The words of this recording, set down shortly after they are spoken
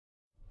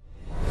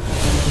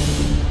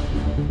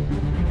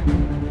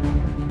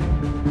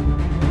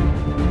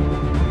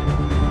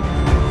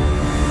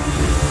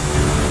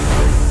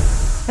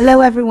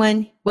Hello,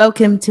 everyone.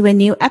 Welcome to a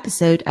new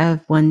episode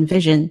of One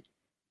Vision.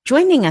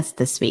 Joining us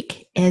this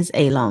week is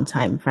a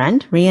longtime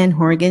friend, Rhian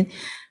Horgan,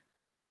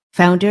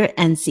 founder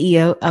and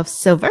CEO of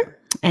Silvur.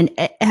 And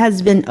it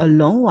has been a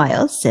long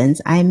while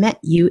since I met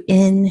you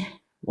in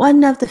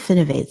one of the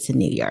Finovates in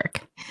New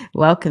York.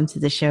 Welcome to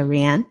the show,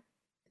 Rhian.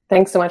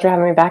 Thanks so much for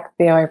having me back,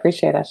 Theo. I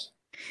appreciate it.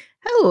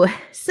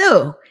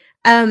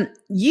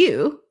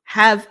 You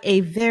have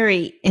a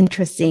very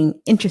interesting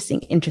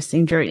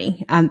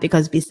journey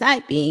because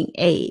beside being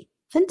a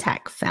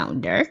fintech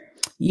founder,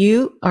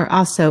 you are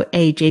also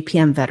a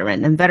JPM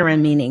veteran, and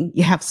veteran meaning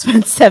you have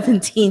spent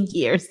 17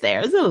 years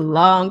there. It's a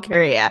long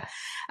career.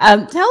 Tell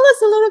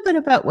us a little bit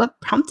about what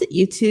prompted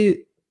you to,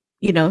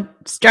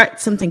 start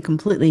something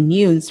completely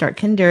new and start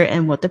Kinder,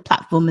 and what the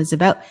platform is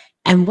about,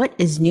 and what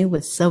is new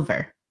with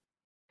Silvur.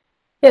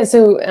 Yeah,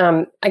 so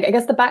I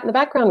guess the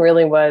background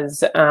really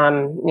was,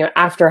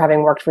 after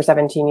having worked for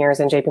 17 years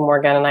in JP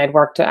Morgan, and I'd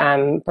worked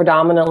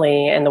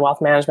predominantly in the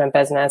wealth management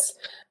business,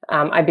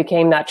 I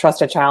became that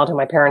trusted child who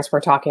my parents were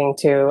talking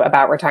to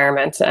about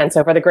retirement. And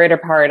so for the greater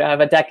part of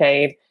a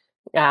decade,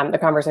 the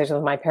conversation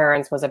with my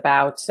parents was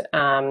about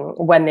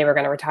when they were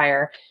going to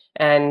retire.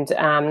 And,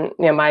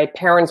 my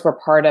parents were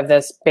part of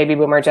this baby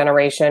boomer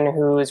generation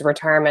whose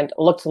retirement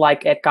looked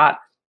like it got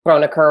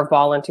thrown a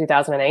curveball in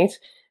 2008.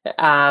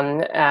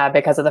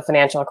 Because of the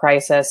financial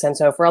crisis. And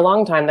so for a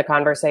long time, the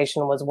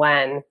conversation was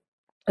when.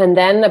 And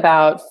then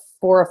about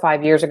 4 or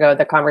 5 years ago,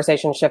 the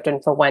conversation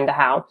shifted from when to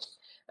how.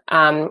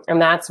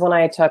 And that's when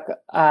I took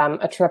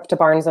a trip to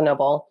Barnes &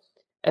 Noble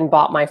and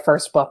bought my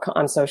first book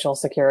on Social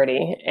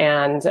Security.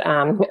 And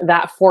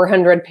that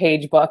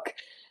 400-page book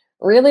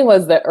really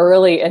was the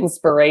early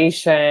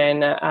inspiration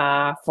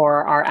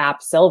for our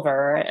app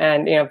Silvur.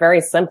 And,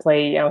 very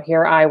simply,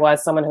 here I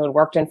was, someone who had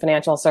worked in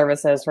financial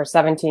services for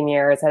 17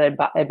 years, had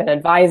been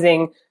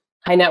advising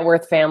high net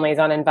worth families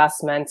on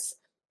investments.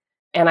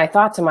 And I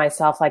thought to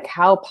myself, like,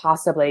 how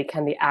possibly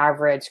can the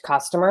average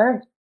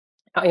customer,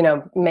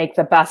 make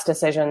the best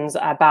decisions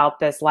about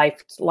this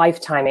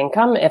lifetime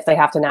income if they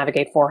have to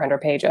navigate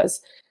 400 pages?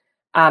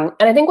 And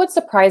I think what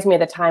surprised me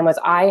at the time was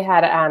I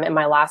had, in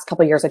my last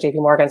couple of years at JP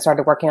Morgan,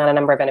 started working on a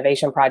number of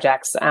innovation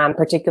projects,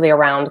 particularly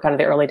around kind of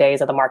the early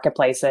days of the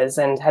marketplaces,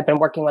 and had been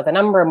working with a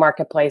number of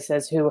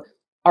marketplaces who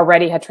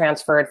already had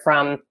transferred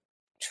from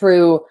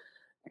true,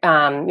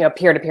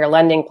 peer-to-peer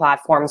lending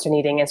platforms to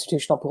needing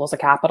institutional pools of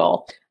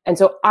capital. And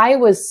so I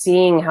was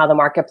seeing how the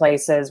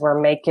marketplaces were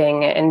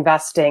making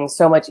investing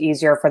so much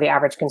easier for the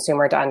average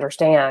consumer to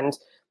understand.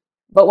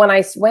 But when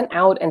I went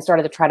out and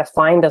started to try to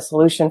find a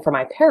solution for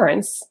my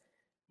parents,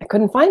 I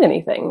couldn't find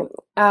anything.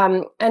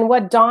 And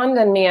what dawned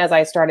on me as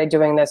I started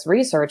doing this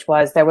research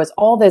was there was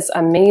all this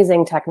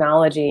amazing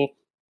technology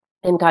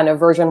in kind of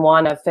version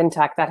 1 of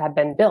fintech that had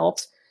been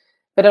built,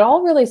 but it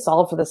all really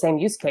solved for the same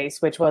use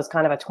case, which was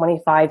kind of a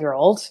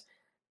 25-year-old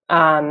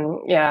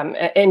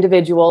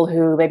individual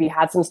who maybe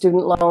had some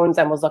student loans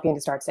and was looking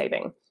to start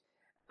saving.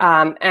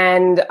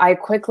 And I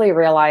quickly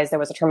realized there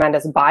was a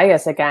tremendous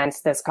bias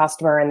against this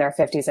customer in their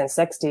 50s and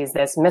 60s,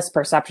 this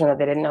misperception that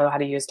they didn't know how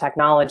to use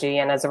technology.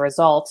 And as a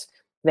result,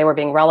 they were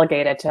being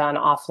relegated to an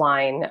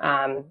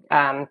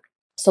offline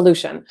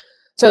solution.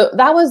 So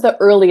that was the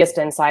earliest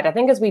insight. I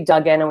think as we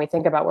dug in and we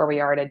think about where we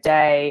are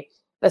today,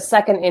 the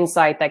second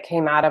insight that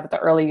came out of the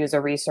early user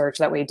research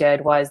that we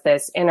did was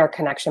this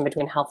interconnection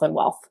between health and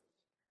wealth.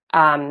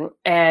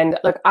 And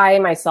look, I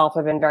myself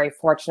have been very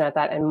fortunate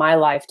that in my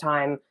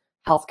lifetime,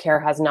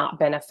 healthcare has not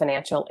been a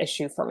financial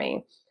issue for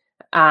me.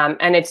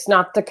 And it's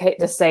not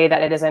to say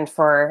that it isn't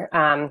for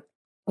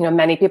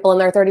many people in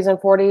their 30s and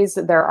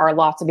 40s. There are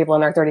lots of people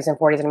in their 30s and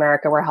 40s in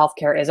America where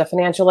healthcare is a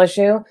financial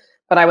issue.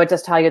 But I would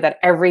just tell you that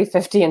every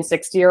 50 and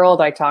 60-year-old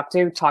I talked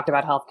to talked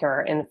about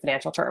healthcare in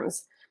financial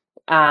terms.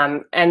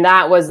 And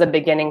that was the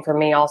beginning for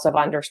me also of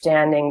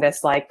understanding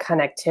this like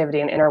connectivity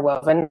and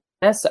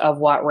interwovenness of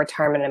what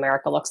retirement in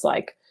America looks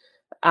like.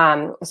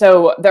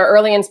 So the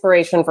early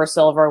inspiration for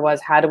Silvur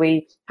was how do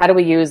we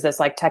use this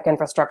like tech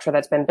infrastructure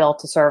that's been built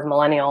to serve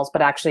millennials,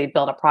 but actually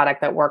build a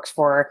product that works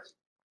for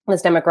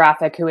this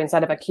demographic who,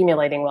 instead of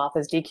accumulating wealth,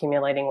 is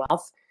decumulating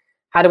wealth.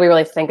 How do we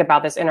really think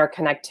about this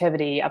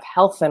interconnectivity of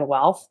health and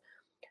wealth?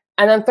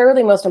 And then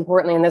thirdly, most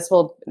importantly, and this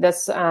will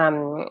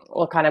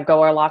kind of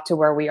go a lot to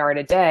where we are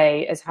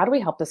today, is how do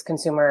we help this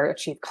consumer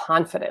achieve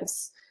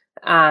confidence?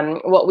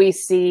 What we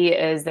see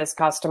is this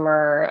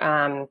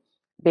customer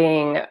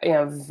being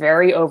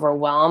very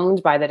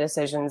overwhelmed by the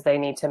decisions they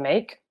need to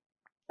make,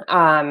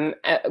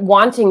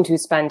 wanting to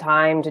spend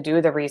time to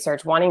do the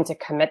research, wanting to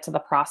commit to the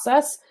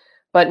process,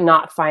 but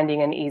not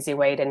finding an easy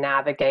way to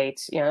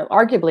navigate,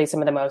 arguably some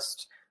of the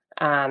most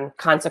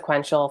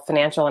consequential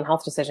financial and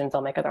health decisions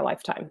they'll make of their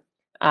lifetime.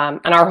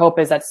 And our hope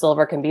is that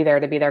Silvur can be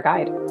there to be their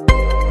guide.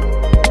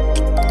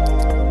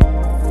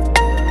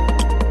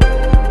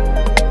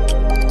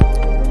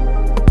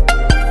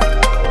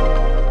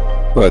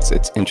 Well,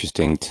 it's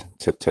interesting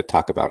to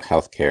talk about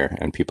healthcare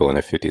and people in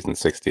their 50s and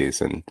 60s,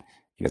 and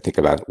think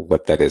about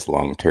what that is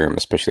long term,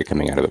 especially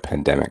coming out of a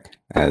pandemic,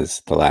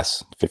 as the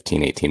last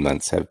 15, 18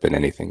 months have been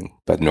anything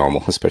but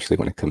normal, especially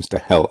when it comes to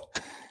health.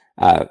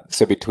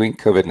 So between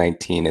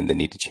COVID-19 and the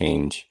need to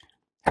change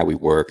how we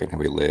work and how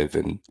we live,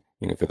 and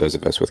for those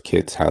of us with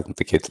kids, how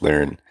the kids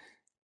learn,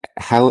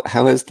 how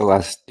has the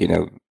last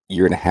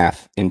year and a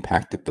half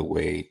impacted the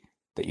way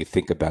that you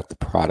think about the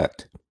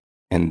product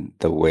and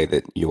the way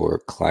that your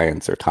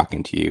clients are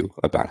talking to you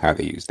about how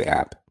they use the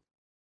app?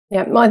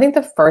 Yeah, well, I think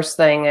the first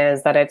thing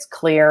is that it's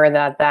clear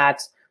that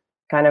that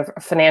kind of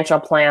financial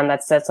plan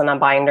that sits in a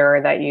binder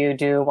that you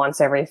do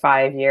once every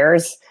 5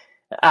 years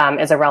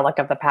is a relic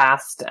of the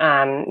past.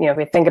 If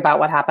we think about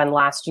what happened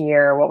last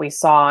year, what we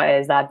saw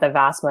is that the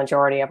vast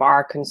majority of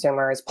our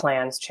consumers'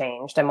 plans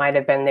changed. It might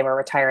have been they were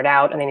retired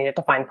out and they needed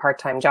to find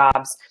part-time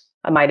jobs.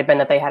 It might have been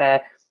that they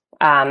had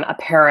a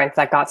parent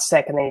that got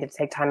sick and they needed to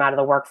take time out of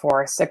the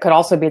workforce. It could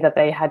also be that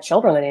they had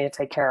children they needed to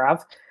take care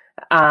of.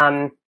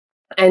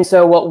 And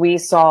so what we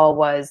saw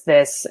was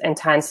this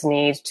intense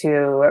need to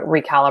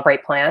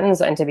recalibrate plans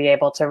and to be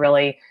able to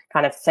really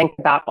kind of think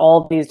about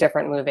all these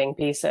different moving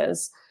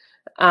pieces.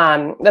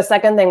 The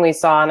second thing we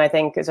saw, and I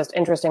think is just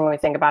interesting when we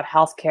think about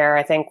healthcare,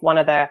 I think one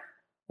of the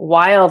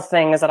wild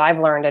things that I've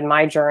learned in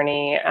my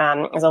journey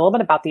is a little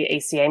bit about the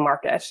ACA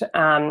market.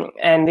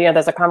 And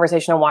there's a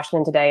conversation in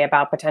Washington today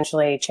about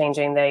potentially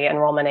changing the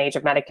enrollment age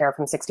of Medicare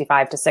from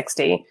 65 to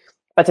 60.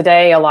 But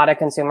today, a lot of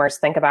consumers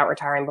think about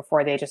retiring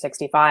before the age of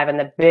 65. And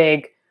the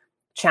big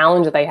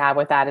challenge that they have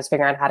with that is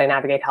figuring out how to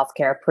navigate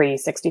healthcare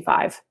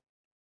pre-65.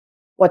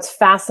 What's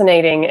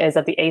fascinating is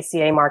that the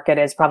ACA market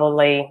is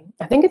probably,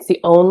 I think it's the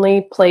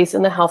only place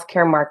in the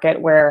healthcare market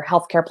where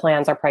healthcare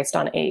plans are priced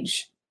on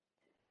age.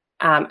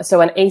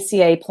 So an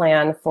ACA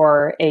plan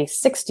for a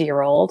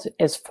 60-year-old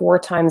is 4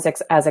 times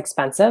as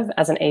expensive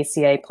as an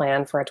ACA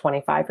plan for a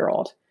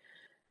 25-year-old.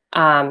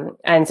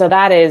 And so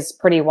that is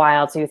pretty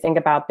wild. So you think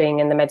about being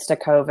in the midst of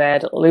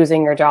COVID,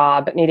 losing your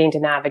job, needing to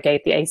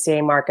navigate the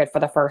ACA market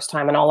for the first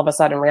time, and all of a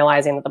sudden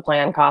realizing that the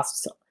plan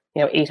costs,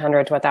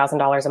 $800 to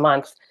 $1,000 a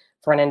month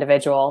for an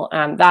individual.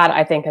 That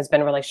I think has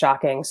been really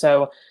shocking.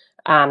 So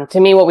to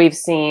me, what we've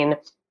seen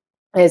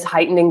is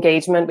heightened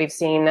engagement. We've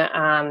seen,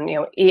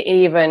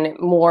 even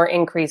more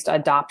increased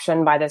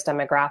adoption by this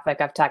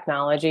demographic of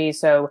technology.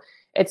 So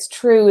it's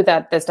true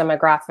that this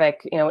demographic,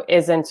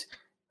 isn't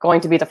going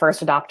to be the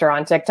first adopter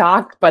on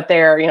TikTok, but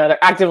they're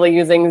actively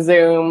using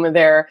Zoom.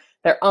 They're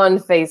on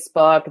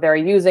Facebook. They're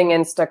using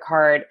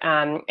Instacart,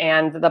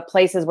 and the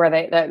places where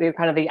they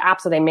kind of the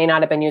apps that they may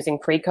not have been using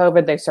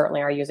pre-COVID, they certainly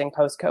are using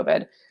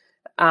post-COVID.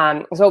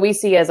 So what we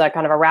see is a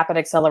kind of a rapid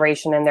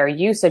acceleration in their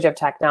usage of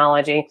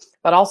technology,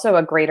 but also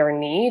a greater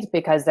need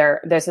because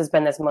this has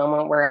been this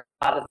moment where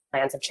a lot of the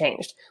plans have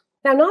changed.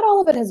 Now, not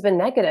all of it has been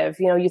negative.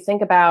 You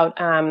think about,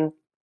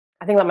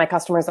 I think about my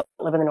customers that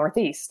live in the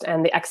Northeast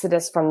and the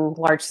exodus from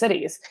large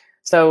cities.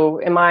 So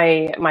in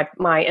my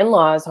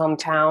in-laws'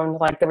 hometown,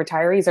 like the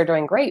retirees are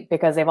doing great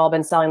because they've all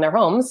been selling their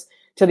homes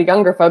to the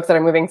younger folks that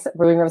are moving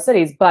from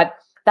cities. But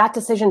that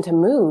decision to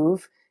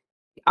move,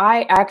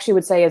 I actually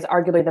would say, is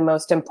arguably the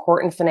most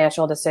important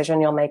financial decision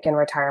you'll make in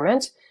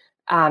retirement,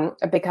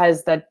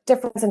 because the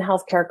difference in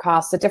healthcare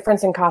costs, the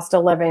difference in cost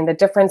of living, the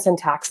difference in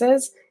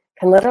taxes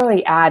can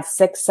literally add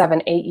 6,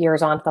 7, 8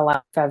 years onto the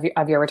life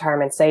of your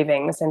retirement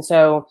savings. And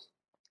so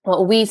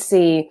what we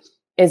see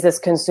is this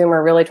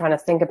consumer really trying to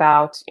think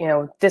about,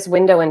 this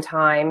window in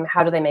time,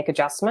 how do they make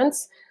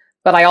adjustments?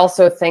 But I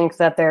also think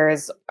that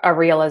there's a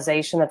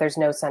realization that there's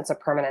no sense of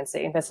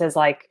permanency. This is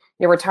like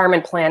your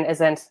retirement plan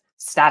isn't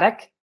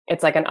static.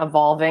 It's like an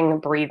evolving,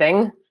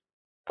 breathing.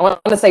 I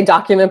want to say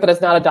document, but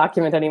it's not a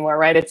document anymore,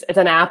 right? It's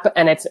an app,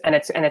 and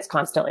it's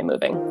constantly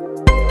moving.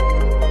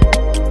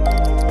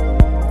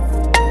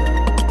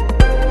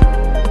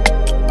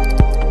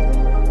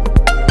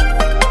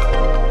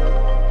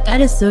 That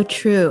is so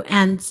true.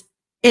 And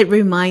it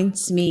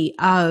reminds me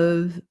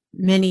of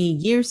many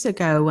years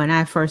ago when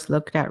I first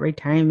looked at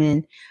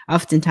retirement.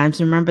 Oftentimes,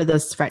 remember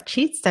those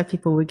spreadsheets that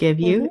people would give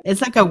you? Mm-hmm.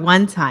 It's like a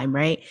one-time,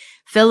 right?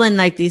 Fill in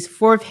like these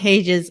 4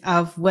 pages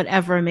of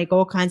whatever, make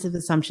all kinds of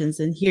assumptions.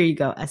 And here you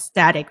go, a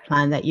static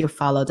plan that you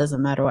follow.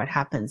 Doesn't matter what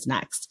happens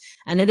next.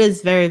 And it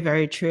is very,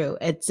 very true.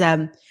 It's,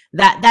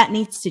 that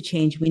needs to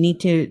change. We need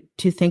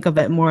to think of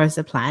it more as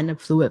a plan, a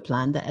fluid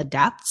plan that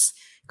adapts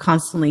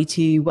constantly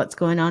to what's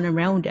going on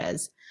around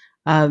us.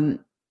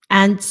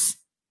 And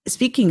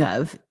speaking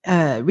of,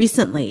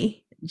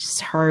 recently just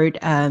heard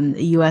the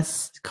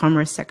U.S.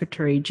 Commerce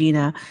Secretary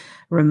Gina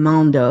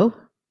Raimondo.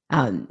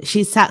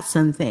 She said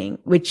something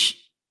which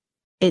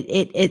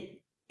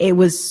it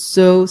was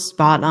so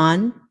spot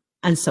on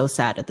and so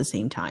sad at the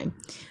same time.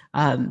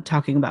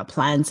 Talking about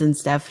plans and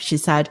stuff, she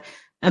said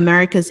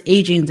America's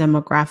aging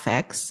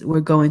demographics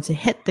were going to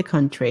hit the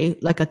country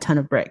like a ton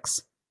of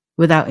bricks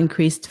without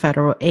increased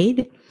federal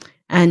aid,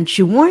 and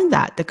she warned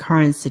that the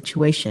current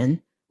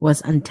situation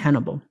was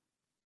untenable.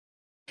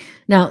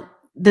 Now,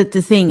 the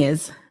thing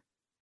is,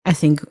 I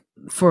think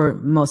for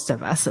most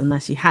of us,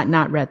 unless you had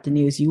not read the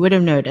news, you would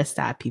have noticed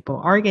that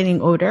people are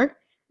getting older.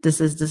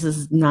 This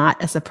is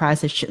not a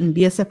surprise. It shouldn't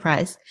be a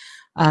surprise.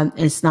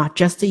 It's not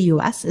just the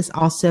US, it's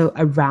also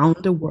around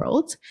the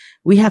world.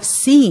 We have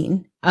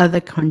seen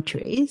other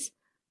countries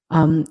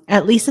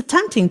at least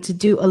attempting to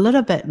do a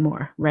little bit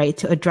more, right,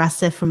 to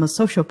address it from a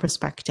social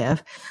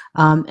perspective,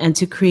 and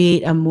to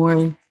create a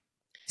more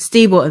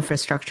stable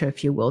infrastructure,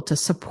 if you will, to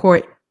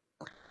support,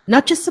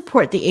 not just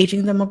support the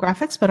aging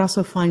demographics, but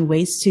also find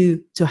ways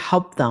to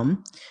help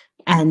them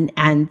and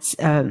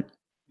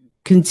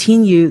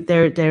continue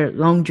their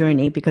long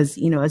journey. Because,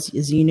 you know,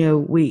 as you know,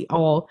 we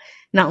all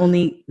not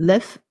only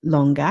live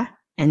longer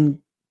and,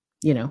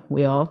 you know,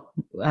 we all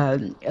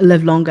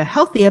live longer,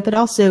 healthier, but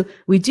also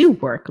we do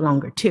work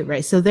longer too,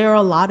 right? So there are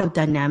a lot of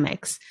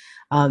dynamics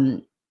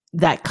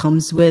that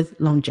comes with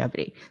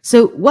longevity.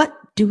 So what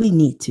do we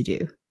need to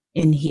do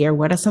in here?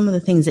 What are some of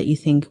the things that you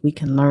think we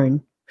can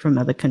learn from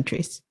other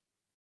countries?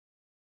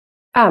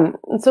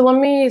 So let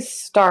me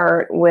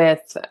start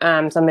with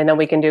something that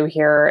we can do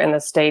here in the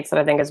States that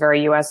I think is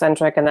very US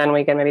centric, and then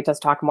we can maybe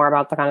just talk more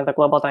about the kind of the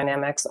global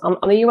dynamics. On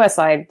the US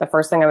side, the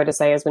first thing I would just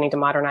say is we need to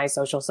modernize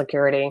Social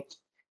Security.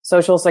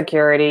 Social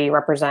Security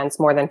represents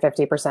more than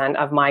 50%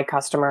 of my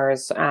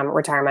customers'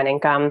 retirement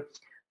income.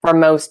 For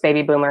most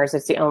baby boomers,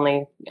 it's the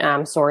only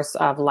source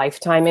of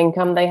lifetime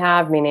income they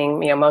have,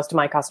 meaning, you know, most of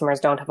my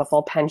customers don't have a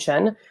full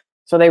pension.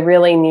 So they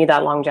really need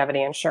that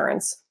longevity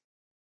insurance.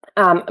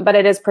 But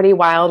it is pretty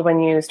wild when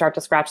you start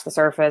to scratch the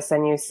surface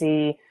and you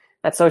see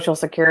that Social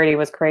Security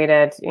was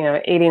created, you know,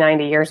 80,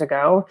 90 years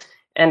ago.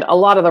 And a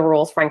lot of the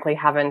rules, frankly,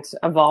 haven't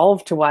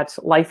evolved to what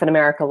life in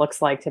America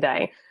looks like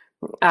today.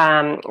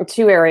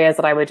 Two areas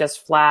that I would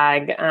just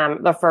flag.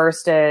 The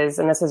first is,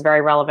 and this is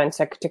very relevant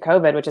to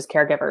COVID, which is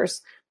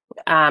caregivers.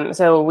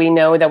 So we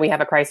know that we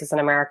have a crisis in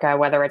America,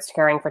 whether it's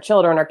caring for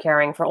children or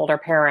caring for older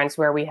parents,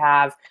 where we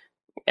have,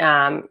 you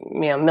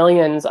know,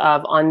 millions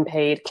of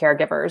unpaid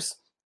caregivers.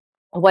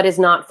 What is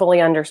not fully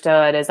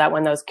understood is that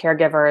when those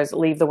caregivers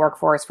leave the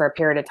workforce for a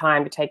period of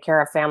time to take care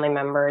of family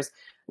members,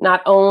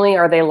 not only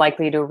are they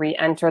likely to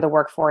re-enter the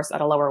workforce at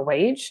a lower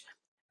wage,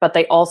 but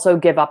they also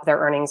give up their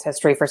earnings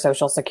history for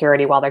Social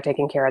Security while they're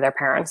taking care of their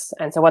parents.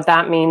 And so what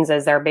that means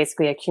is they're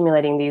basically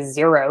accumulating these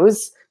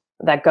zeros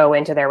that go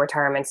into their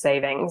retirement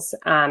savings.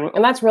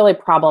 And that's really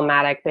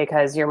problematic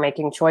because you're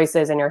making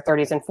choices in your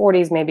 30s and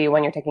 40s, maybe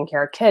when you're taking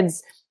care of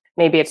kids,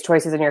 maybe it's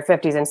choices in your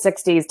 50s and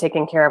 60s,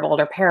 taking care of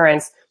older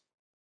parents.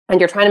 And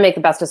you're trying to make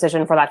the best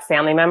decision for that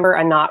family member,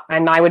 and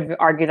I would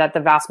argue that the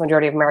vast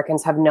majority of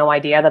Americans have no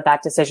idea that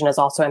that decision is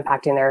also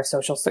impacting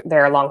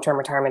their long-term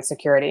retirement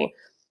security.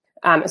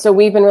 So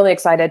we've been really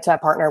excited to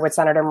partner with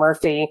Senator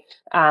Murphy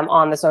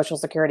on the Social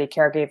Security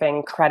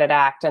Caregiving Credit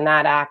Act, and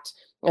that act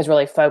is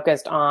really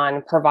focused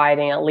on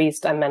providing at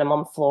least a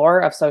minimum floor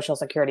of Social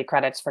Security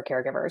credits for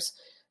caregivers.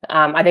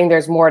 I think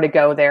there's more to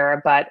go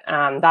there, but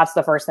that's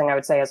the first thing I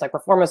would say is like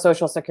reform of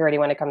Social Security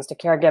when it comes to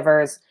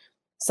caregivers.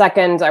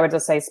 Second, I would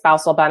just say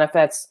spousal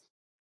benefits.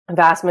 The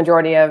vast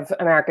majority of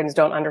Americans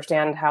don't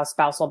understand how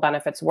spousal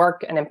benefits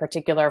work. And in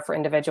particular, for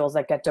individuals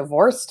that get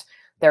divorced,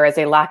 there is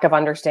a lack of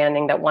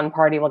understanding that one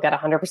party will get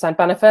 100%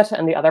 benefit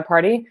and the other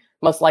party,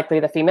 most likely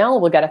the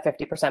female, will get a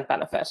 50%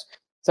 benefit.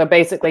 So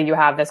basically, you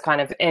have this kind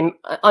of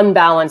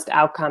unbalanced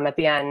outcome at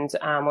the end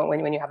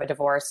when you have a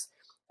divorce.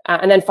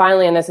 And then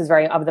finally, and this is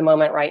very of the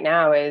moment right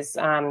now, is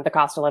the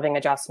cost of living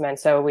adjustment.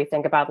 So we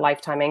think about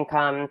lifetime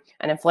income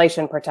and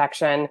inflation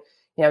protection.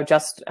 You know,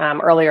 just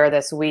earlier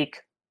this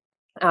week,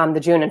 the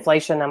June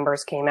inflation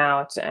numbers came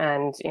out,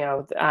 and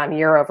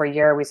year over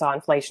year we saw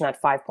inflation at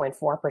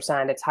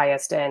 5.4%, its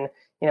highest in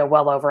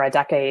well over a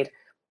decade.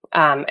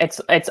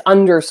 It's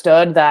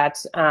understood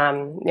that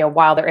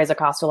while there is a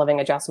cost of living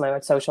adjustment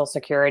with Social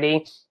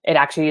Security, it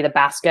actually, the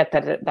basket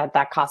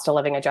that cost of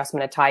living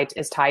adjustment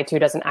is tied to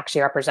doesn't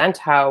actually represent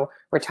how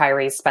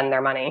retirees spend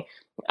their money.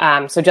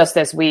 So just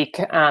this week,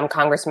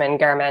 Congressman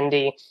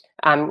Garamendi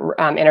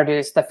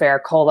introduced the Fair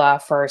COLA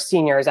for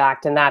Seniors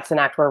Act, and that's an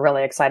act we're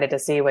really excited to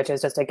see, which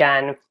is just,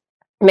 again,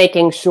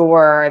 making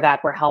sure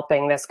that we're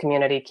helping this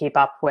community keep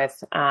up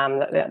with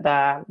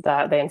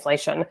the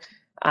inflation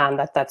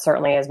that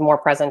certainly is more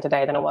present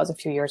today than it was a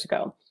few years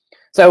ago.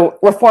 So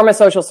reform of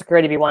Social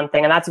Security would be one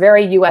thing, and that's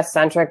very U.S.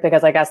 centric,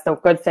 because I guess the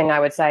good thing I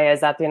would say is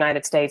that the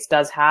United States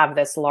does have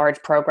this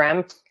large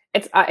program.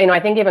 It's, I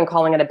think even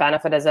calling it a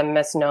benefit is a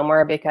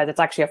misnomer, because it's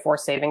actually a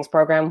forced savings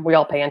program. We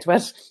all pay into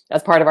it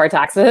as part of our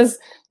taxes.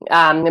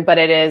 But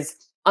it is,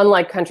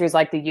 unlike countries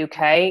like the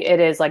UK, it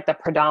is like the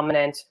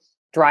predominant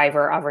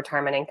driver of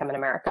retirement income in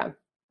America.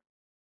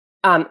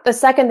 The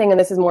second thing, and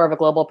this is more of a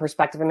global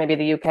perspective, and maybe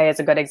the UK is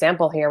a good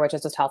example here, which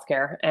is just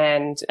healthcare.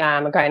 And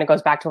again, it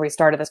goes back to where we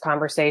started this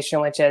conversation,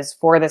 which is,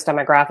 for this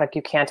demographic,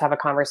 you can't have a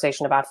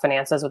conversation about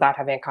finances without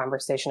having a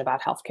conversation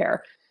about healthcare.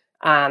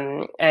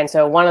 And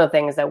so one of the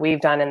things that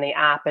we've done in the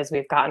app is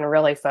we've gotten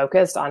really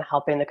focused on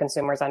helping the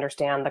consumers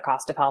understand the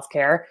cost of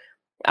healthcare.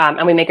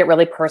 And we make it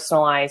really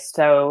personalized.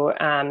 So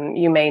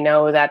you may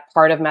know that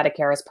part of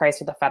Medicare is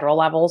priced at the federal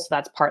level. So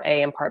that's Part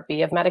A and Part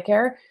B of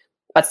Medicare.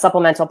 But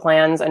supplemental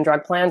plans and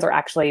drug plans are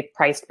actually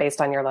priced based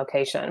on your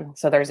location.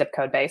 So they're zip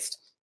code based.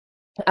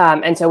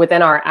 And so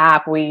within our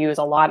app, we use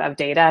a lot of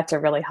data to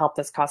really help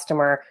this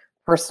customer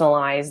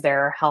personalize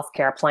their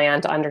healthcare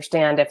plan, to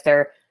understand if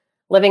they're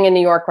living in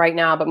New York right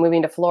now, but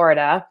moving to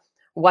Florida,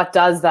 what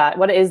is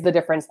the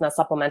difference in a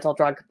supplemental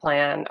drug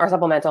plan or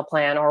supplemental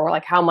plan, or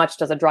like how much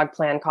does a drug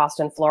plan cost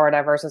in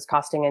Florida versus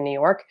costing in New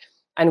York,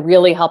 and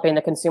really helping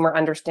the consumer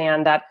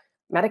understand that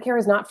Medicare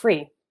is not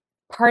free.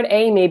 Part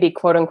A may be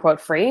quote unquote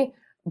free,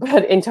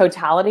 but in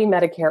totality,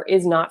 Medicare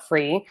is not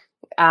free.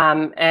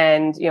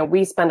 And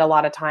we spend a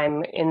lot of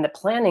time in the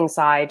planning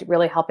side,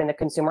 really helping the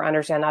consumer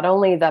understand not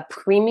only the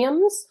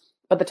premiums,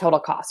 but the total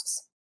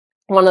costs.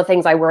 One of the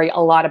things I worry a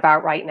lot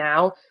about right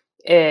now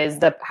is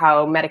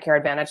how Medicare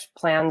Advantage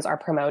plans are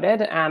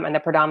promoted, and they're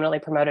predominantly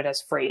promoted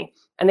as free,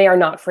 and they are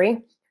not free.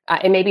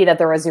 It may be that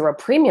they're a zero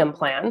premium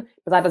plan,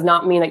 but that does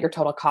not mean that your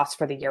total costs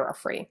for the year are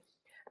free.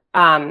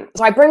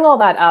 So I bring all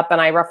that up, and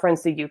I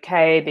reference the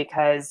UK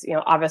because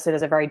obviously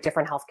there's a very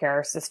different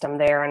healthcare system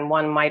there, and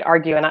one might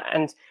argue.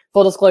 And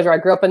full disclosure, I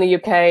grew up in the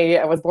UK.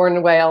 I was born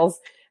in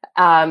Wales.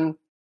 And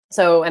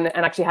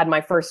actually had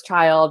my first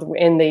child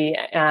in the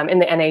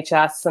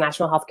NHS, the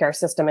National Healthcare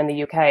System in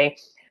the UK.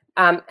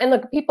 And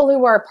look, people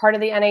who are part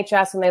of the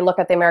NHS and they look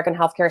at the American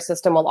healthcare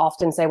system will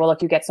often say, well,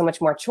 look, you get so much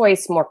more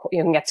choice, you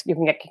can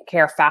get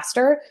care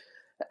faster.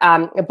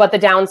 But the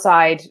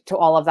downside to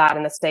all of that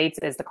in the States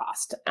is the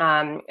cost.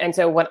 And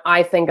so when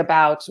I think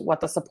about what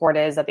the support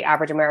is that the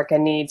average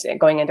American needs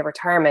going into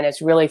retirement,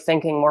 it's really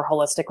thinking more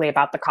holistically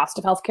about the cost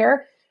of healthcare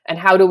and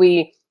how do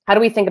we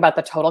think about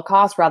the total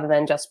cost rather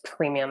than just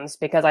premiums?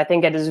 Because I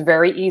think it is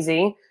very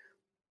easy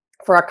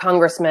for a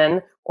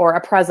congressman or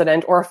a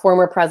president or a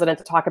former president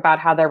to talk about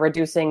how they're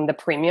reducing the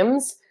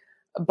premiums.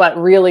 But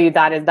really,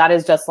 that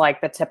is just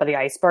like the tip of the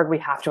iceberg. We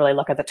have to really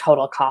look at the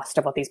total cost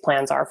of what these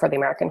plans are for the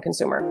American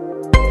consumer.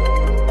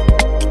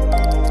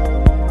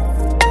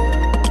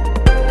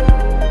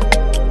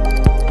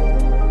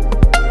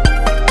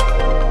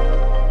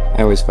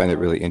 I always find it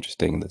really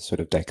interesting, the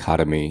sort of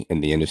dichotomy in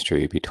the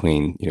industry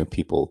between,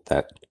 people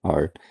that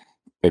are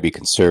maybe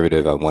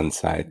conservative on one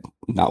side,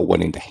 not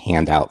wanting to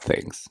hand out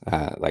things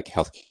like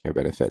healthcare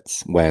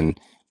benefits, when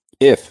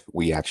if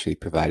we actually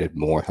provided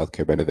more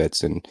healthcare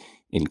benefits and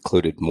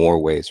included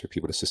more ways for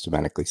people to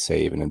systematically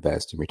save and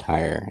invest and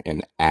retire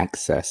and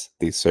access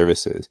these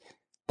services,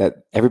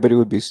 that everybody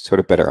would be sort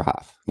of better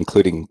off,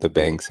 including the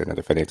banks and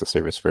other financial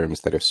service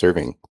firms that are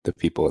serving the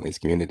people in these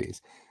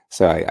communities.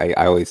 So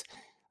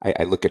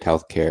I look at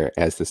healthcare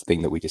as this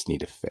thing that we just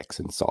need to fix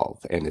and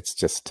solve. And it's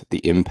just the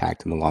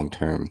impact in the long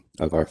term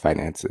of our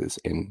finances.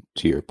 And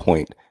to your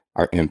point,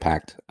 our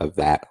impact of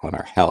that on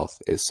our health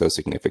is so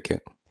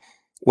significant.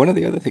 One of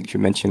the other things you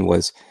mentioned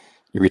was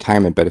your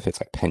retirement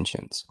benefits like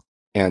pensions.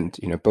 And,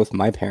 both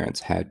my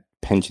parents had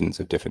pensions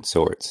of different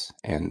sorts.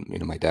 And,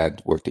 my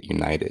dad worked at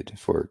United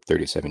for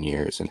 37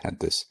 years and had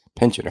this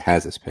pension, or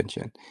has this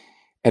pension.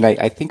 And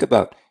I think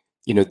about,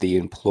 the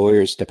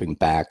employers stepping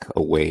back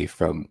away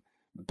from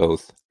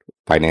both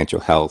financial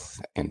health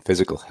and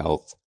physical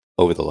health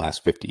over the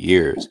last 50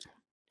 years.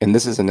 And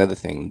this is another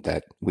thing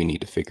that we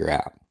need to figure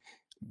out.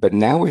 But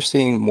now we're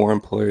seeing more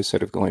employers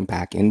sort of going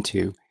back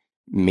into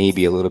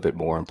maybe a little bit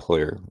more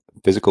employer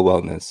physical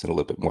wellness and a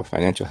little bit more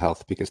financial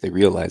health, because they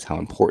realize how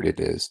important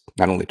it is,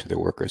 not only to their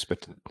workers,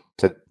 but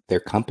to their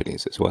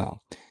companies as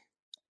well.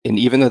 And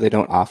even though they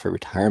don't offer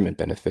retirement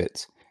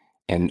benefits,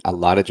 and a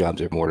lot of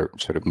jobs are more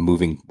sort of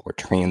moving more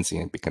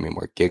transient, becoming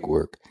more gig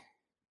work,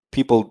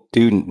 people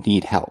do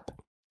need help.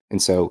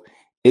 And so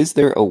is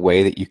there a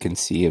way that you can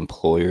see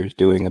employers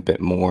doing a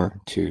bit more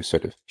to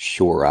sort of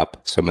shore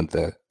up some of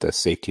the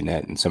safety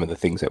net and some of the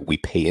things that we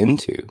pay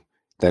into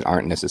that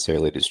aren't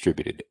necessarily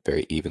distributed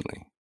very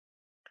evenly?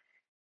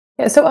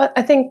 Yeah, so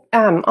I think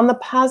on the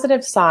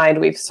positive side,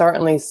 we've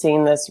certainly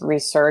seen this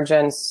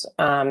resurgence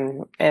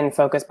and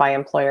focus by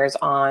employers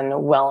on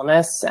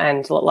wellness,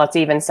 and let's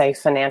even say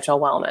financial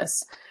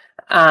wellness.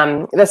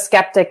 The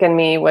skeptic in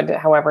me would,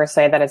 however,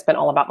 say that it's been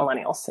all about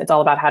millennials. It's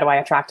all about how do I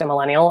attract a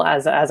millennial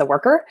as a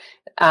worker.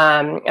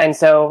 And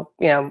so,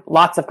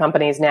 lots of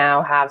companies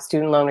now have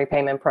student loan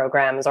repayment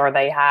programs, or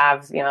they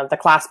have, the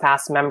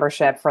ClassPass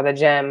membership for the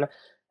gym.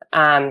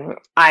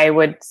 I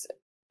would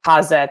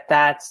posit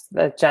that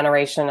the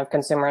generation of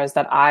consumers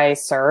that I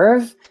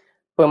serve,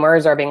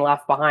 boomers, are being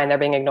left behind. They're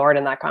being ignored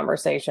in that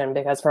conversation,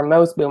 because for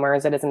most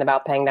boomers, it isn't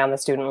about paying down the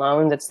student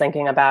loans. It's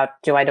thinking about,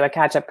 do I do a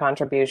catch-up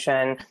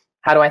contribution?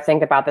 How do I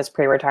think about this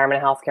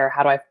pre-retirement healthcare?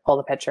 How do I pull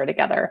the picture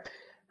together?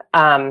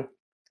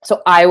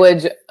 So I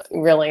would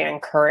really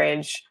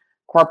encourage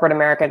corporate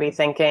America to be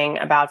thinking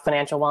about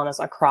financial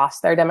wellness across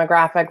their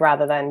demographic,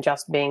 rather than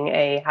just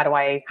being how do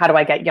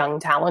I get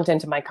young talent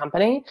into my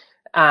company?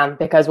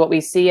 Because what we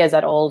see is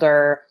that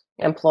older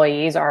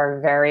employees are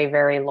very,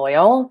 very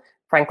loyal,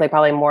 frankly,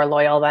 probably more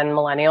loyal than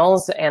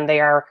millennials. And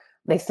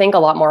they think a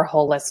lot more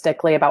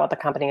holistically about what the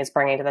company is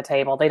bringing to the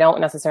table. They don't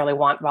necessarily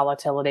want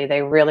volatility.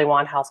 They really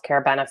want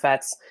healthcare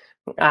benefits,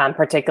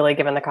 particularly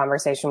given the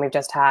conversation we've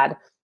just had.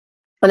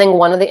 I think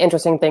one of the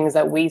interesting things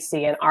that we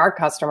see in our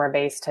customer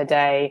base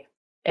today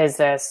is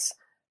this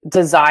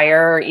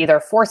desire, either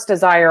forced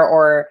desire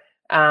or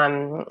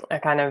a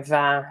kind of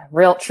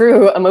real,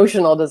 true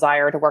emotional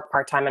desire to work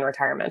part-time in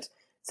retirement.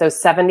 So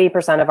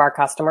 70% of our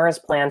customers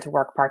plan to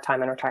work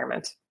part-time in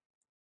retirement,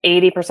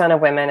 80%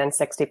 of women and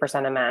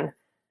 60% of men.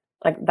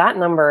 like that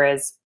number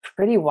is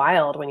pretty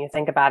wild when you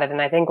think about it.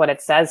 And I think what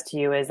it says to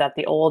you is that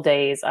the old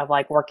days of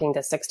like working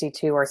to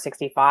 62 or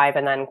 65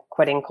 and then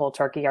quitting cold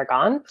turkey are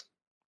gone.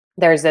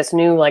 There's this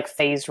new like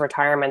phased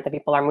retirement that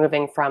people are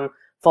moving from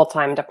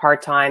full-time to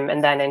part-time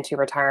and then into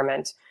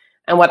retirement.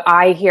 And what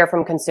I hear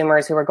from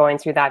consumers who are going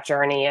through that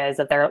journey is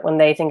that when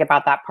they think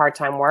about that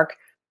part-time work,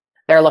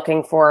 they're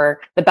looking for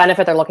the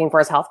benefit they're looking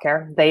for is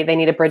healthcare. They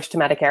need a bridge to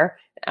Medicare,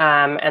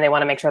 and they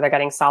want to make sure they're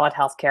getting solid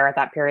healthcare at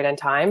that period in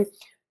time.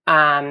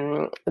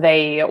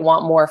 They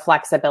want more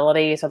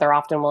flexibility, so they're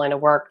often willing to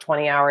work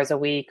 20 hours a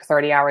week,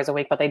 30 hours a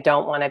week, but they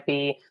don't want to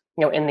be,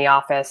 in the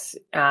office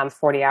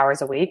 40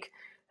 hours a week.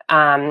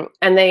 And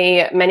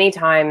they many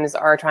times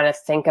are trying to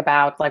think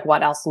about like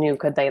what else new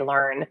could they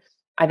learn.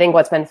 I think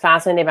what's been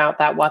fascinating about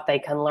that, what they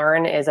can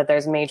learn, is that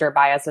there's major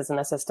biases in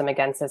the system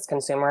against this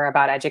consumer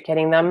about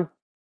educating them.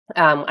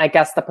 I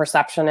guess the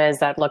perception is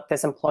that, look,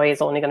 this employee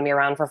is only going to be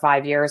around for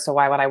 5 years, so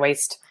why would I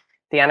waste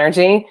the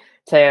energy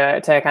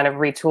to kind of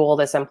retool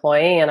this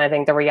employee? And I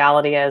think the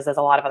reality is there's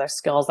a lot of other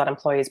skills that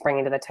employees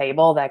bring to the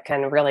table that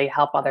can really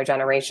help other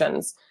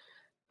generations.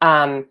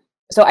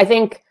 So I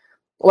think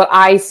what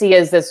I see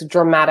is this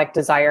dramatic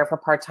desire for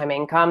part-time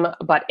income.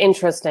 But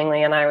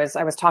interestingly, and I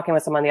was talking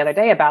with someone the other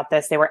day about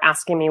this, they were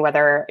asking me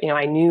whether,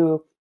 I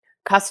knew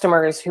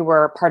customers who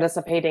were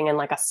participating in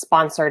like a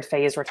sponsored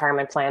phase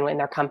retirement plan in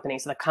their company.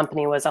 So the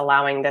company was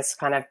allowing this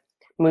kind of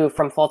move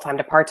from full-time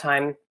to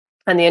part-time.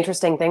 And the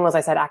interesting thing was,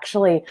 I said,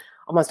 actually,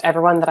 almost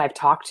everyone that I've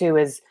talked to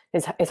is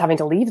having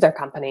to leave their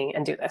company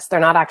and do this. They're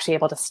not actually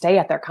able to stay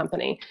at their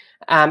company.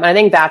 And I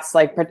think that's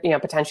like,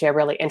 potentially a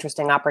really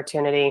interesting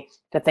opportunity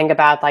to think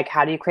about, like,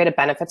 how do you create a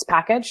benefits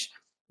package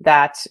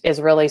that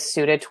is really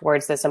suited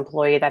towards this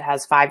employee that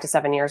has 5 to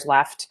 7 years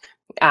left,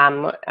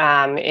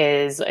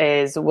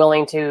 is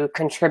willing to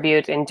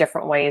contribute in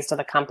different ways to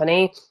the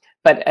company.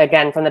 But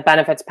again, from the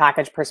benefits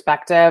package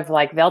perspective,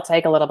 like they'll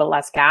take a little bit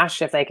less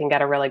cash if they can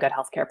get a really good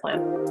healthcare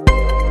plan.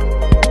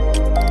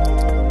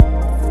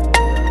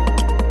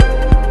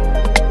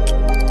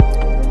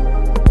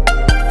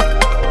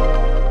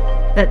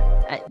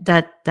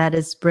 That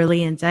is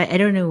brilliant. I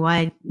don't know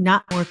why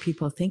not more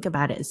people think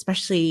about it,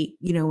 especially,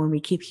 when we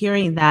keep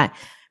hearing that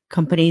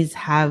companies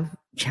have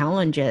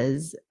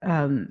challenges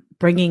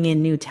bringing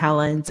in new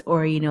talent,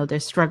 or they're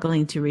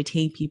struggling to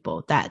retain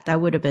people.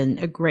 That would have been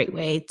a great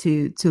way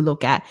to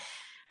look at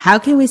how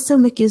can we still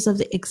make use of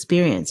the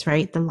experience,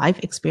 right? The life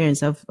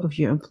experience of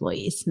your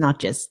employees, not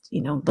just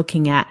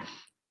looking at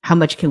how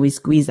much can we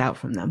squeeze out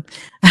from them.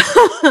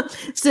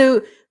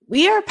 So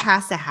we are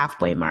past the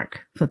halfway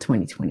mark for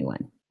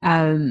 2021.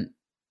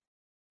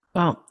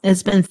 Well,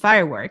 it's been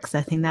fireworks.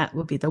 I think that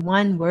would be the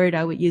one word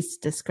I would use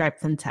to describe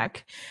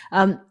fintech.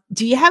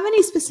 Do you have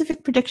any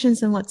specific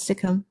predictions on what's to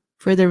come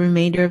for the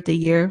remainder of the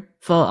year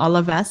for all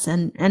of us,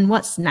 and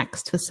what's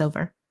next for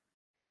Silvur?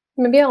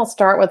 Maybe I'll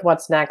start with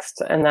what's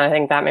next, and then I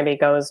think that maybe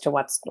goes to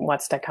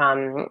what's to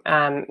come.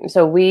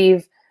 So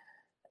we've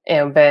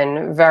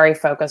been very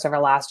focused over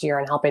last year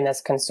on helping this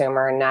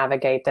consumer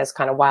navigate this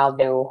kind of wild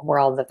new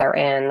world that they're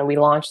in. We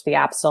launched the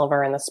app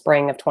Silvur in the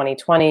spring of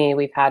 2020.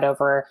 We've had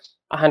over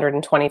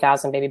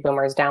 120,000 baby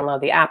boomers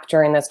download the app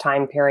during this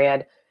time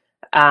period.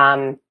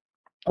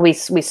 We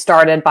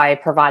started by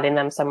providing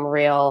them some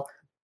real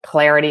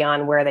clarity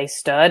on where they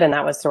stood, and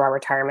that was through our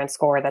retirement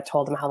score that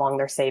told them how long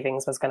their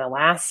savings was going to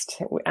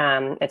last.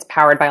 It's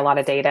powered by a lot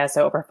of data,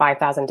 so over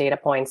 5,000 data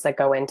points that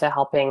go into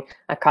helping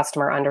a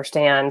customer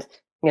understand,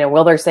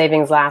 will their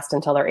savings last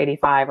until they're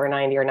 85 or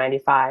 90 or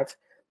 95?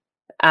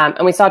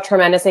 And we saw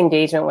tremendous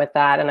engagement with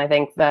that. And I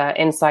think the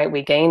insight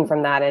we gained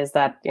from that is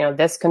that,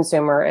 this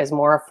consumer is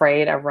more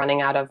afraid of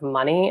running out of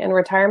money in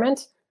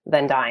retirement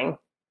than dying.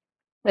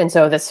 And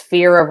so this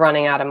fear of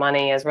running out of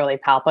money is really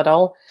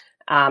palpable.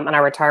 And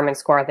our retirement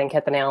score, I think,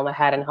 hit the nail on the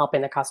head in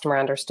helping the customer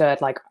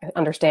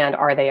understand,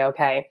 are they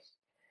okay?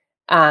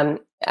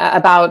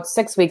 About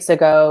 6 weeks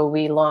ago,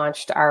 we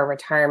launched our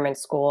retirement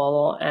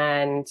school,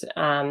 and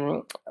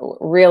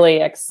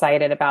really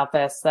excited about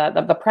this.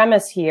 The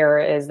premise here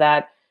is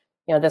that,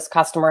 this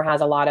customer has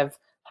a lot of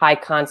high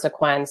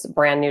consequence,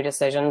 brand new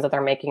decisions that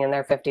they're making in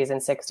their 50s and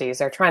 60s.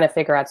 They're trying to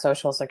figure out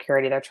Social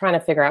Security. They're trying to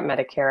figure out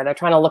Medicare. They're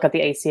trying to look at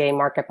the ACA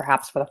market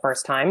perhaps for the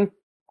first time.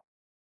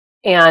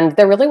 And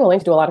they're really willing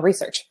to do a lot of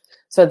research.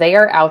 So they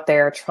are out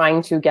there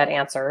trying to get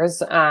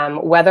answers.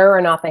 Whether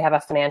or not they have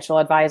a financial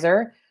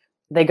advisor,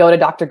 they go to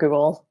Dr.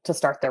 Google to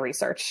start their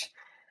research.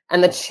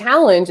 And the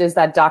challenge is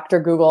that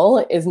Dr.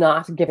 Google is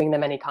not giving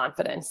them any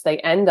confidence. They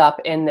end up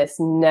in this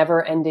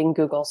never-ending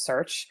Google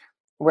search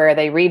where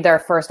they read their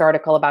first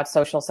article about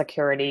Social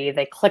Security,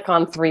 they click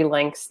on 3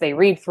 links, they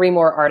read 3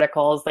 more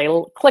articles, they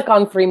click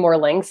on 3 more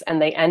links,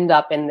 and they end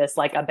up in this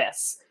like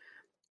abyss.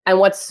 And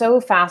what's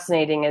so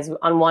fascinating is,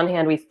 on one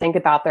hand, we think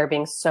about there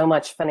being so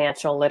much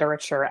financial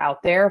literature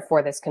out there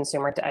for this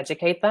consumer to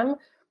educate them,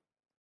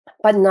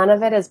 but none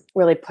of it is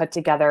really put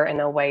together in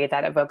a way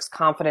that evokes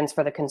confidence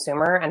for the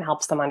consumer and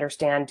helps them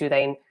understand, do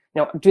they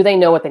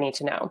know what they need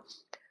to know?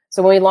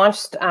 So when we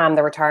launched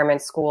the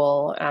retirement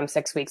school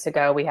 6 weeks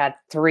ago, we had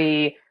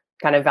 3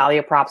 kind of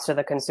value props to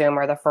the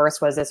consumer. The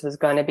first was this was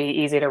going to be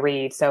easy to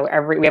read. So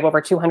we have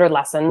over 200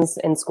 lessons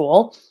in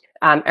school.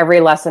 Every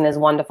lesson is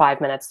 1 to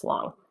 5 minutes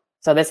long.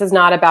 So this is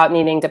not about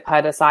needing to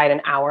put aside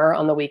an hour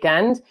on the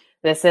weekend.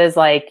 This is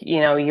like,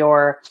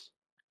 you're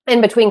in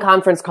between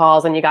conference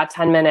calls and you got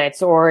 10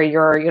 minutes, or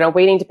you're,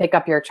 waiting to pick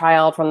up your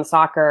child from the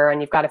soccer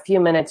and you've got a few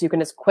minutes. You can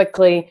just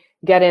quickly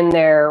get in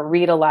there,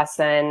 read a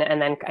lesson,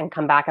 and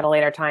come back at a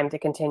later time to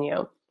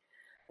continue.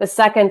 The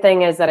second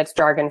thing is that it's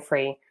jargon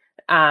free.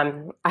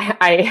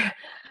 I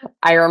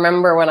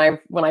remember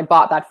when I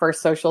bought that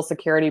first Social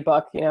Security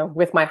book,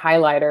 with my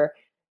highlighter,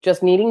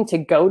 just needing to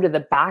go to the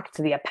back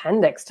to the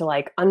appendix to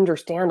like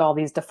understand all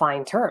these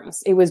defined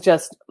terms. It was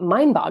just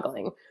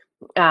mind-boggling.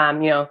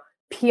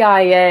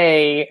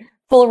 PIA,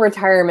 full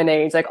retirement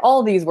age, like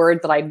all these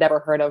words that I'd never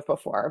heard of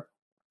before.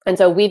 And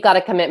so we've got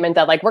a commitment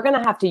that like we're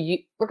going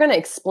to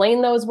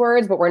explain those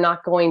words, but we're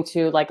not going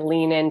to like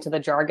lean into the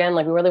jargon.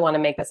 Like we really want to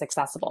make this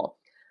accessible.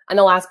 And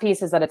the last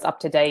piece is that it's up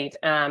to date.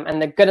 And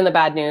the good and the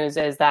bad news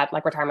is that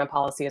like retirement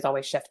policy is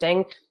always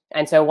shifting.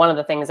 And so one of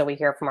the things that we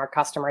hear from our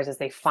customers is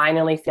they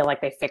finally feel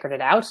like they figured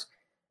it out.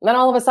 And then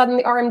all of a sudden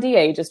the RMD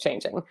age is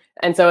changing.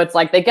 And so it's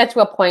like they get to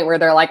a point where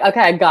they're like,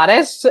 okay, I got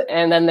it.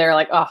 And then they're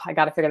like, oh, I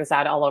got to figure this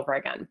out all over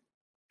again.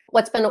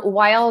 What's been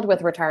wild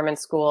with retirement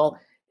school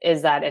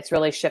is that it's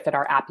really shifted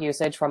our app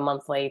usage from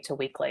monthly to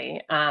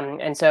weekly.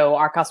 And so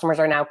our customers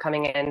are now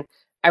coming in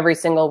every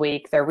single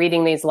week. They're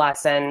reading these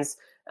lessons.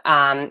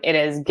 It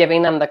is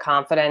giving them the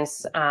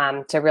confidence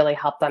to really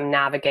help them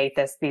navigate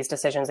these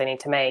decisions they need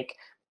to make.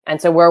 And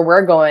so where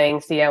we're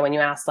going, Theo, when you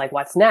ask like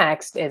what's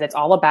next, is it's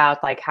all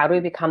about like how do we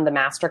become the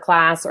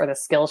masterclass or the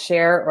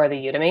Skillshare or the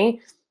Udemy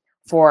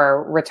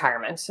for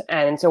retirement.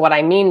 And so what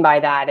I mean by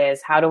that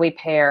is how do we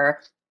pair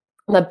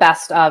the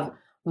best of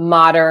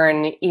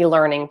modern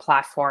e-learning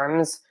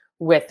platforms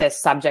with this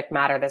subject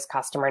matter this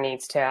customer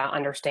needs to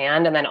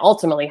understand, and then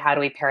ultimately how do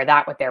we pair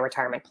that with their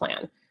retirement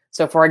plan.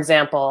 So for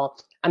example,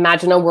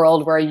 imagine a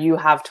world where you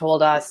have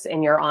told us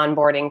in your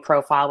onboarding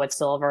profile with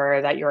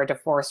Silvur that you're a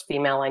divorced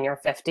female in your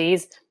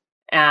 50s,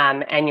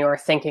 and you're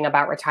thinking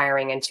about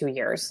retiring in 2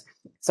 years.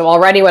 So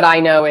already what I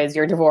know is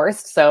you're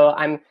divorced. So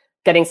I'm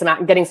getting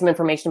some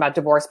information about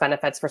divorce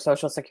benefits for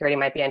Social Security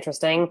might be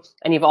interesting.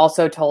 And you've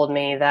also told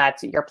me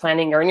that you're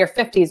in your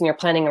 50s and you're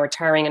planning on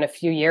retiring in a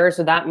few years.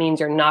 So that means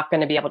you're not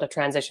going to be able to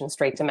transition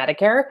straight to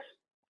Medicare.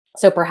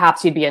 So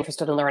perhaps you'd be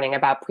interested in learning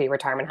about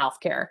pre-retirement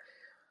healthcare.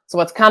 So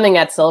what's coming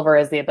at Silvur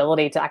is the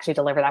ability to actually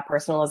deliver that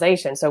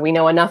personalization. So we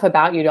know enough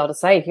about you to be able to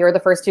say, here are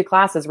the first 2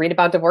 classes, read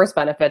about divorce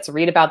benefits,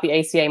 read about the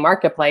ACA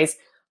marketplace.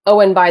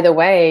 Oh, and by the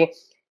way,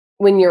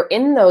 when you're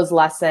in those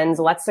lessons,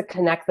 let's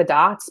connect the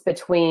dots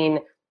between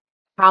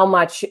how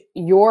much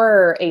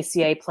your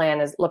ACA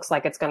plan looks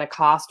like it's going to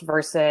cost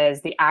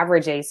versus the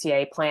average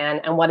ACA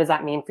plan, and what does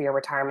that mean for your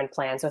retirement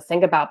plan. So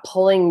think about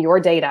pulling your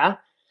data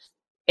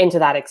into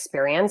that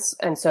experience,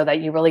 and so that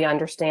you really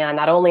understand,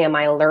 not only am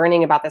I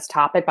learning about this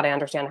topic, but I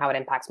understand how it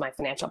impacts my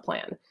financial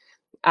plan.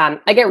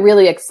 I get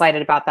really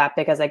excited about that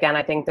because, again,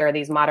 I think there are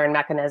these modern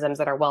mechanisms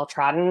that are well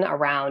trodden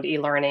around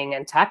e-learning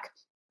and tech.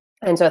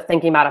 And so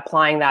thinking about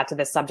applying that to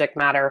this subject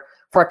matter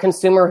for a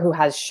consumer who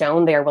has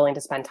shown they are willing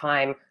to spend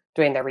time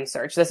doing their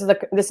research. This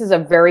is a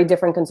very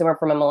different consumer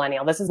from a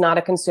millennial. This is not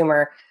a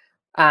consumer,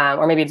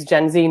 or maybe it's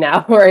Gen Z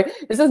now, or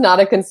this is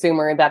not a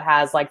consumer that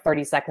has like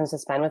 30 seconds to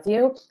spend with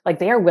you. Like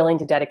they are willing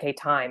to dedicate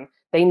time.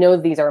 They know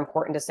these are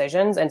important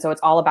decisions. And so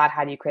it's all about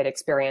how do you create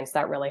experience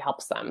that really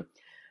helps them.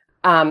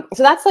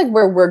 So that's like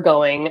where we're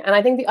going. And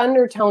I think the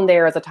undertone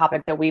there is a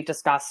topic that we've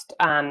discussed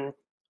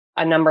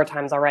a number of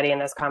times already in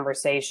this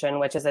conversation,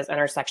 which is this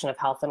intersection of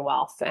health and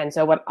wealth. And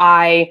so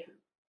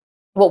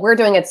what we're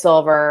doing at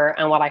Silvur,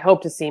 and what I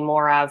hope to see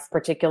more of,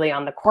 particularly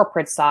on the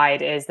corporate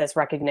side, is this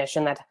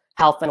recognition that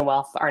health and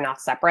wealth are not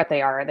separate.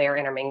 They are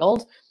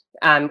intermingled.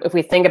 If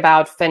we think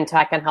about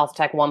fintech and health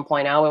tech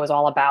 1.0, it was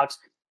all about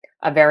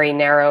a very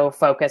narrow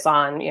focus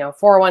on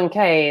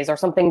 401ks or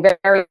something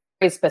very,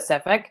 very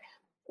specific.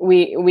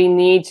 We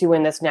need to,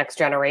 in this next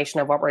generation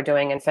of what we're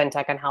doing in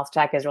fintech and health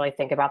tech, is really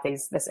think about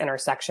this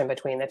intersection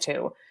between the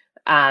two.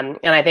 And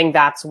I think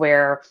that's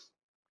where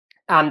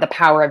the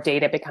power of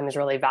data becomes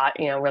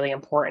really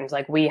important.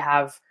 Like we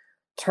have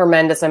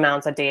tremendous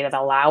amounts of data that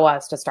allow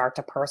us to start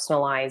to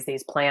personalize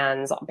these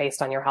plans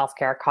based on your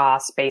healthcare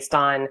costs, based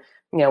on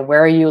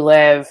where you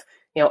live.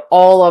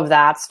 All of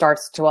that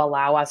starts to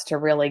allow us to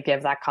really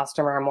give that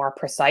customer a more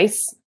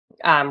precise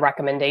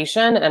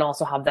recommendation, and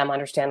also help them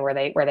understand where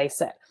they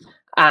sit.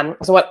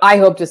 So what I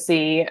hope to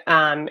see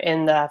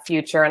in the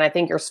future, and I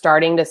think you're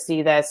starting to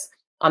see this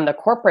on the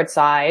corporate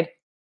side,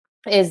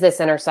 is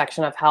this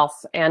intersection of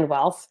health and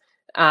wealth.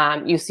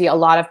 You see a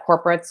lot of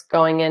corporates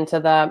going into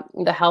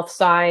the health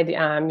side.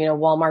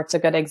 Walmart's a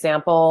good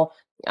example.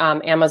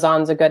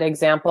 Amazon's a good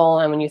example.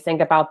 And when you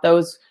think about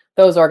those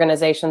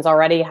organizations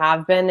already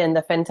have been in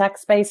the fintech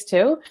space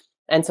too.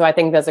 And so I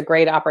think there's a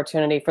great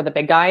opportunity for the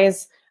big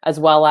guys, as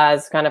well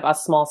as kind of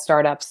us small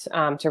startups,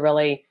 to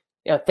really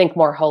think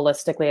more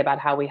holistically about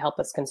how we help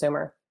this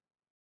consumer.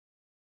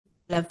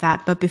 Love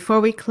that. But before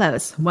we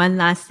close, one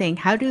last thing.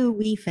 How do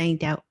we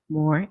find out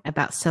more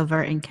about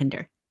Silvur and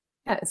Kinder?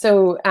 Yeah,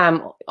 so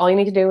all you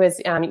need to do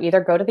is you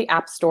either go to the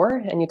App Store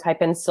and you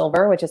type in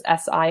Silvur, which is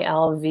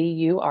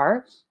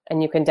Silvur,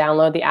 and you can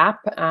download the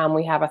app.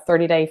 We have a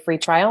 30-day free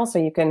trial, so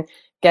you can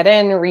get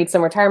in, read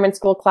some retirement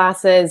school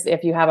classes.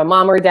 If you have a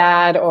mom or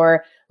dad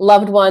or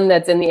loved one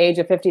that's in the age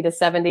of 50 to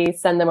 70,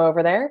 send them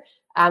over there.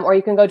 Or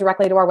you can go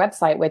directly to our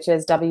website, which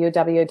is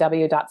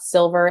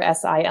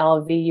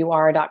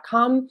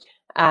www.silvur.com.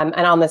 And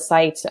on the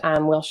site,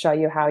 we'll show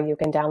you how you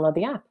can download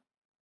the app.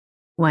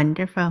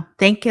 Wonderful.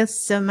 Thank you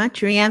so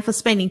much, Rhian, for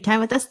spending time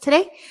with us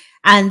today.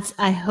 And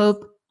I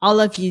hope all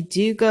of you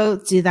do go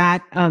do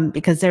that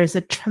because there's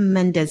a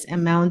tremendous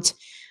amount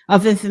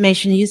of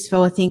information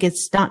useful. I think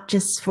it's not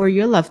just for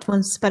your loved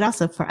ones, but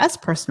also for us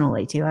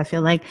personally too. I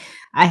feel like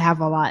I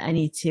have a lot I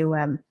need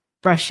to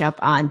brush up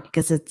on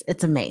because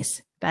it's a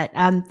maze. But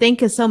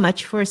thank you so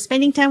much for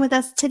spending time with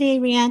us today,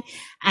 Rhian.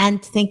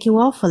 And thank you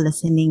all for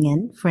listening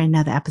in for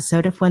another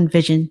episode of One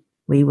Vision.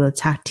 We will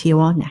talk to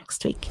you all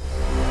next week.